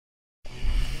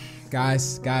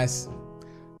Guys,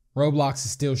 Roblox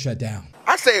is still shut down.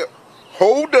 I said,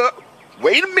 hold up,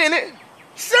 wait a minute.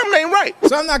 Something ain't right.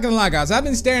 So I'm not gonna lie, guys. I've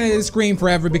been staring at this screen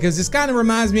forever because this kind of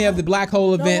reminds me of the black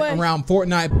hole event around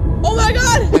Fortnite. Oh my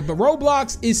God! But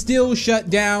Roblox is still shut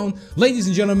down, ladies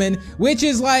and gentlemen, which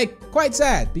is like quite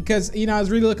sad because, you know, I was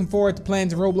really looking forward to playing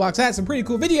some Roblox. I had some pretty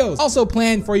cool videos also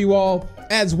planned for you all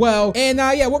as well. And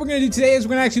yeah, what we're gonna do today is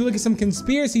we're gonna actually look at some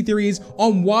conspiracy theories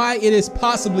on why it is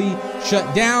possibly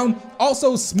shut down.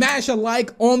 Also, smash a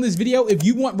like on this video if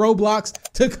you want Roblox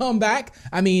to come back.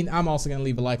 I mean, I'm also gonna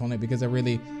leave a like on it because I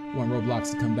really want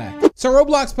Roblox to come back. So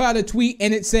Roblox put out a tweet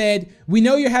and it said, "We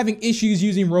know you're having issues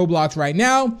using Roblox right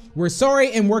now. We're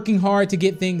sorry and working hard to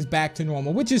get things back to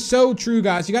normal," which is so true,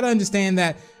 guys. You gotta understand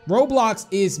that Roblox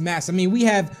is massive. I mean, we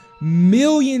have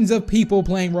millions of people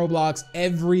playing Roblox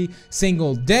every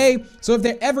single day. So if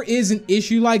there ever is an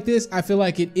issue like this, I feel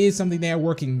like it is something they're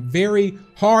working very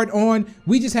hard on.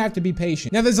 We just have to be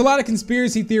patient. Now, there's a lot of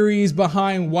conspiracy theories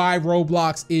behind why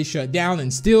Roblox is shut down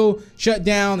and still shut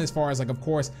down, as far as, like, of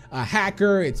course, a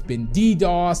hacker, it's been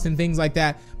DDoSed and things like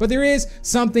that. But there is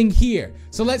something here.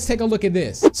 So let's take a look at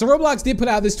this. So Roblox did put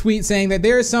out this tweet saying that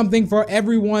there is something for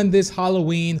everyone this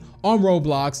Halloween on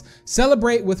Roblox.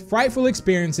 Celebrate with frightful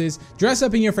experiences, dress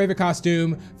up in your favorite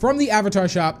costume from the avatar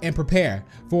shop, and prepare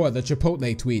for the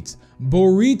Chipotle tweets.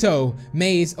 Burrito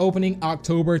Maze opening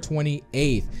October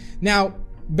 28th. Now,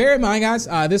 bear in mind, guys,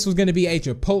 this was gonna be a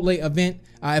Chipotle event,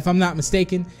 if I'm not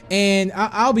mistaken. And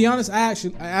I'll be honest, I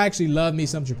actually love me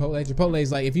some Chipotle. Chipotle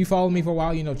is like, if you follow me for a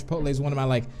while, you know Chipotle is one of my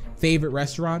like favorite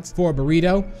restaurants for a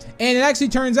burrito. And it actually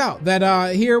turns out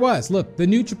that here it was. Look, the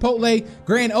new Chipotle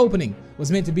grand opening was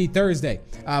meant to be Thursday,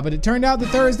 but it turned out that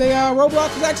Thursday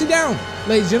Roblox was actually down,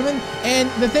 ladies and gentlemen. And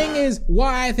the thing is,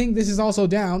 why I think this is also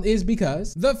down is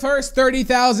because the first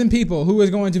 30,000 people who is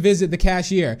going to visit the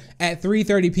cashier at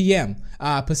 3:30 p.m.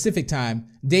 Pacific time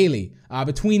daily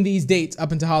between these dates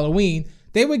up until Halloween,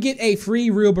 they would get a free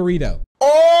real burrito.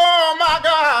 Oh my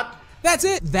God. That's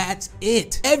it. That's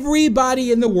it.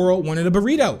 Everybody in the world wanted a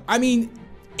burrito. I mean,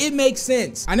 it makes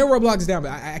sense. I know Roblox is down,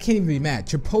 but I can't even be mad.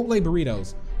 Chipotle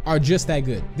burritos are just that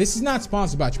good. This is not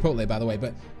sponsored by Chipotle, by the way,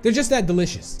 but they're just that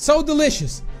delicious. So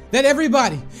delicious that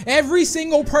everybody, every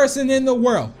single person in the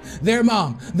world, their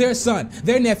mom, their son,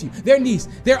 their nephew, their niece,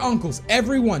 their uncles,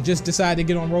 everyone just decided to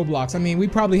get on Roblox. I mean, we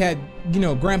probably had, you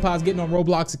know, grandpas getting on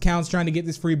Roblox accounts trying to get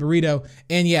this free burrito.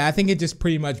 And yeah, I think it just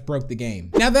pretty much broke the game.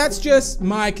 Now, that's just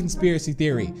my conspiracy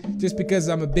theory, just because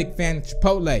I'm a big fan of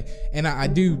Chipotle. And I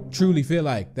do truly feel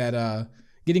like that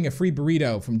getting a free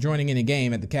burrito from joining in a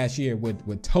game at the cashier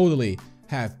would totally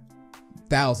have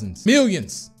thousands,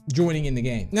 millions joining in the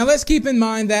game. Now, let's keep in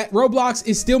mind that Roblox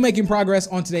is still making progress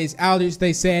on today's outage.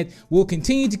 They said, "We'll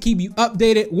continue to keep you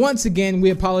updated. Once again, we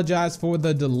apologize for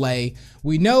the delay.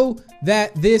 We know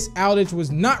that this outage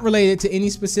was not related to any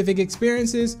specific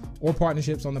experiences or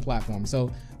partnerships on the platform."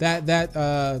 So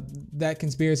that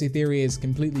conspiracy theory is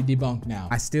completely debunked now.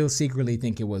 I still secretly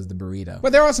think it was the burrito.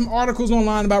 But there are some articles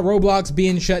online about Roblox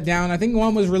being shut down. I think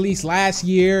one was released last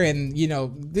year, and you know,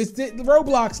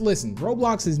 Roblox, listen,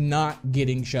 Roblox is not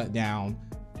getting shut down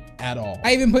at all.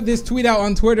 I even put this tweet out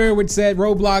on Twitter which said,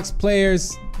 "Roblox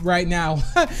players right now,"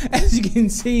 as you can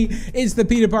see, it's the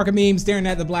Peter Parker meme staring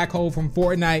at the black hole from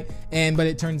Fortnite, but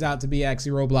it turns out to be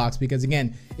actually Roblox because,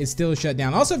 again, it's still shut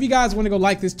down. Also, if you guys want to go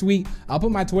like this tweet, I'll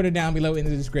put my Twitter down below in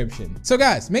the description. So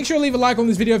guys, make sure to leave a like on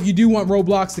this video if you do want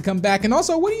Roblox to come back. And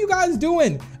also, what are you guys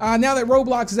doing now that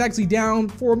Roblox is actually down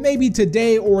for maybe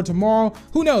today or tomorrow?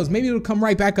 Who knows? Maybe it'll come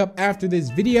right back up after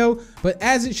this video. But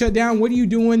as it shut down, what are you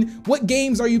doing? What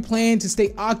games are you playing to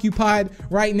stay occupied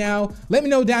right now? Let me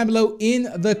know down below in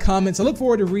the comments. I look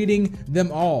forward to reading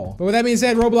them all. But with that being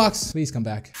said, Roblox, please come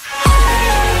back.